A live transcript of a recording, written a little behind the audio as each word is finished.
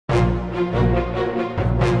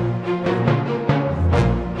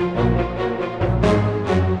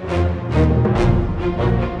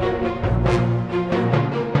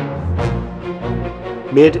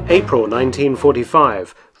Mid-April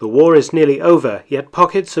 1945, the war is nearly over, yet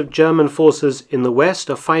pockets of German forces in the west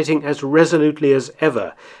are fighting as resolutely as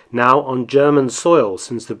ever, now on German soil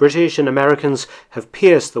since the British and Americans have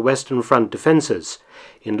pierced the Western Front defences.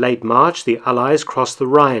 In late March, the Allies crossed the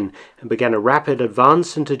Rhine and began a rapid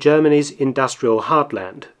advance into Germany's industrial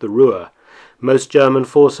heartland, the Ruhr. Most German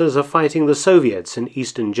forces are fighting the Soviets in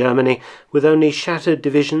eastern Germany, with only shattered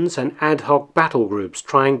divisions and ad hoc battle groups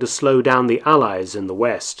trying to slow down the Allies in the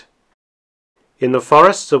west. In the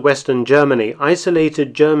forests of western Germany,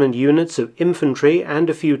 isolated German units of infantry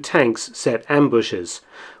and a few tanks set ambushes.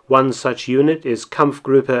 One such unit is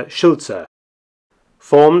Kampfgruppe Schulze.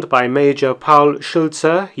 Formed by Major Paul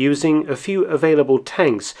Schulze using a few available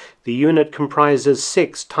tanks, the unit comprises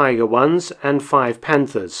 6 Tiger Is and 5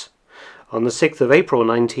 Panthers. On the 6th of April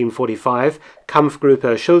 1945,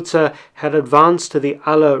 Kampfgruppe Schulze had advanced to the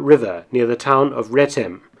Aller River near the town of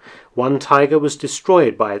Rettem. One Tiger was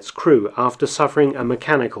destroyed by its crew after suffering a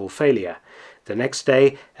mechanical failure. The next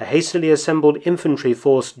day, a hastily assembled infantry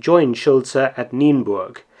force joined Schulze at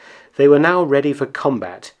Nienburg. They were now ready for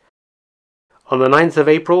combat. On the 9th of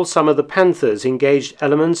April, some of the Panthers engaged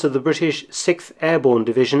elements of the British 6th Airborne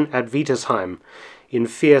Division at Wietersheim. In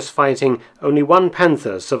fierce fighting, only one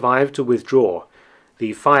Panther survived to withdraw.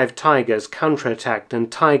 The 5 Tigers counterattacked and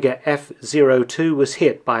Tiger F-02 was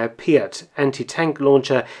hit by a Piat anti-tank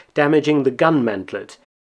launcher, damaging the gun mantlet.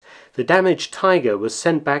 The damaged Tiger was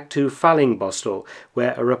sent back to Fallingbostel,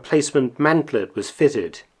 where a replacement mantlet was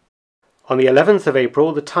fitted. On the 11th of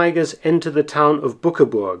April, the Tigers entered the town of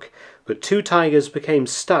Buckeburg, but 2 Tigers became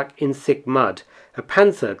stuck in thick mud. A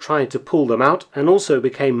Panther tried to pull them out and also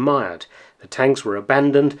became mired. The tanks were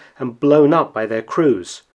abandoned and blown up by their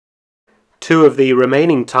crews. 2 of the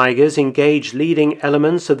remaining Tigers engaged leading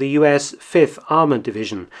elements of the US 5th Armored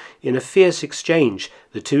Division. In a fierce exchange,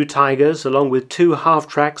 the 2 Tigers, along with 2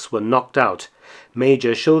 half-tracks, were knocked out.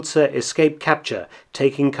 Major Schulze escaped capture,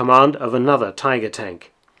 taking command of another Tiger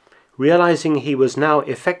tank. Realizing he was now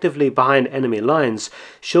effectively behind enemy lines,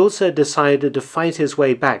 Schulze decided to fight his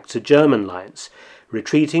way back to German lines.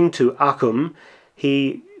 Retreating to Achum,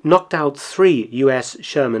 he knocked out 3 US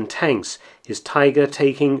Sherman tanks, his Tiger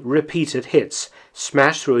taking repeated hits,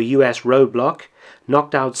 smashed through a US roadblock,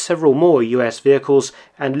 knocked out several more US vehicles,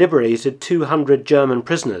 and liberated 200 German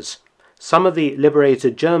prisoners. Some of the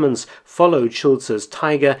liberated Germans followed Schulze's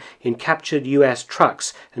Tiger in captured US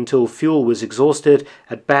trucks until fuel was exhausted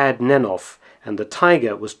at Bad Nennof, and the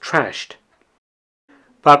Tiger was trashed.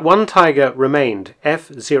 But one Tiger remained,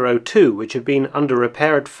 F-02, which had been under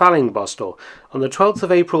repair at Fallingbostel. On the 12th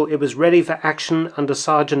of April it was ready for action under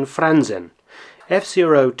Sergeant Franzen.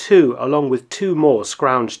 F-02, along with 2 more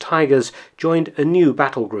scrounged Tigers, joined a new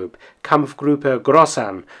battle group, Kampfgruppe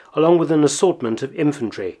Grossan, along with an assortment of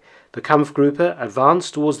infantry. The Kampfgruppe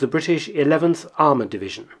advanced towards the British 11th Armoured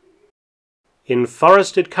Division. In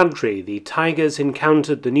forested country, the Tigers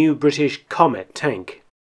encountered the new British Comet tank.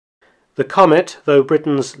 The Comet, though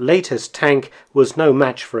Britain's latest tank, was no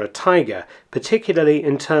match for a Tiger, particularly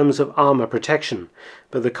in terms of armour protection,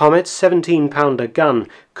 but the Comet's 17-pounder gun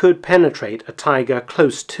could penetrate a Tiger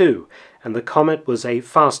close to, and the Comet was a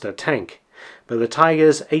faster tank. But the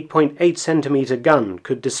Tiger's 8.8cm gun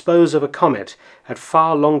could dispose of a Comet at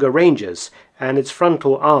far longer ranges, and its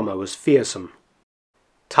frontal armour was fearsome.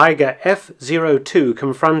 Tiger F-02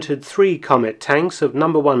 confronted 3 Comet tanks of No.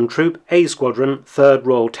 1 Troop A Squadron, 3rd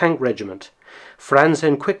Royal Tank Regiment.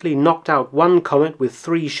 Franzen quickly knocked out 1 Comet with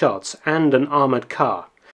 3 shots and an armoured car.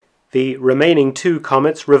 The remaining 2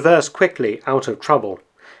 Comets reversed quickly out of trouble.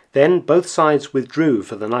 Then both sides withdrew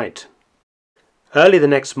for the night. Early the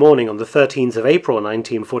next morning on the 13th of April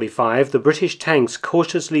 1945, the British tanks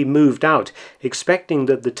cautiously moved out, expecting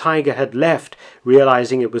that the Tiger had left,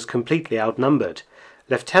 realizing it was completely outnumbered.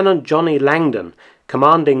 Lieutenant Johnny Langdon,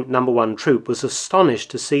 commanding No. 1 Troop, was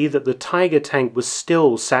astonished to see that the Tiger tank was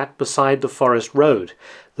still sat beside the forest road.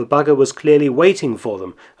 The bugger was clearly waiting for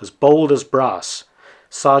them, as bold as brass.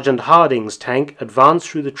 Sergeant Harding's tank advanced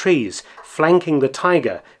through the trees, flanking the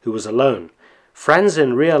Tiger, who was alone.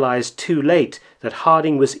 Franzen realized too late that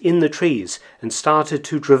Harding was in the trees and started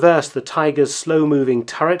to traverse the Tiger's slow-moving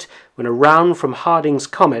turret when a round from Harding's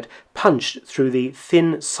Comet punched through the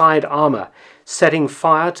thin side armour, setting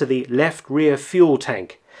fire to the left rear fuel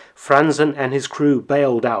tank. Franzen and his crew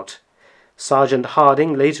bailed out. Sergeant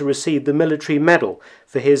Harding later received the military medal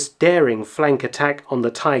for his daring flank attack on the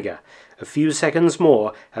Tiger. A few seconds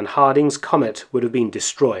more and Harding's Comet would have been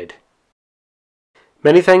destroyed.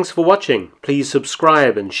 Many thanks for watching. Please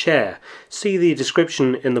subscribe and share. See the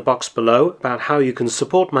description in the box below about how you can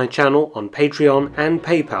support my channel on Patreon and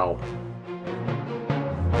PayPal.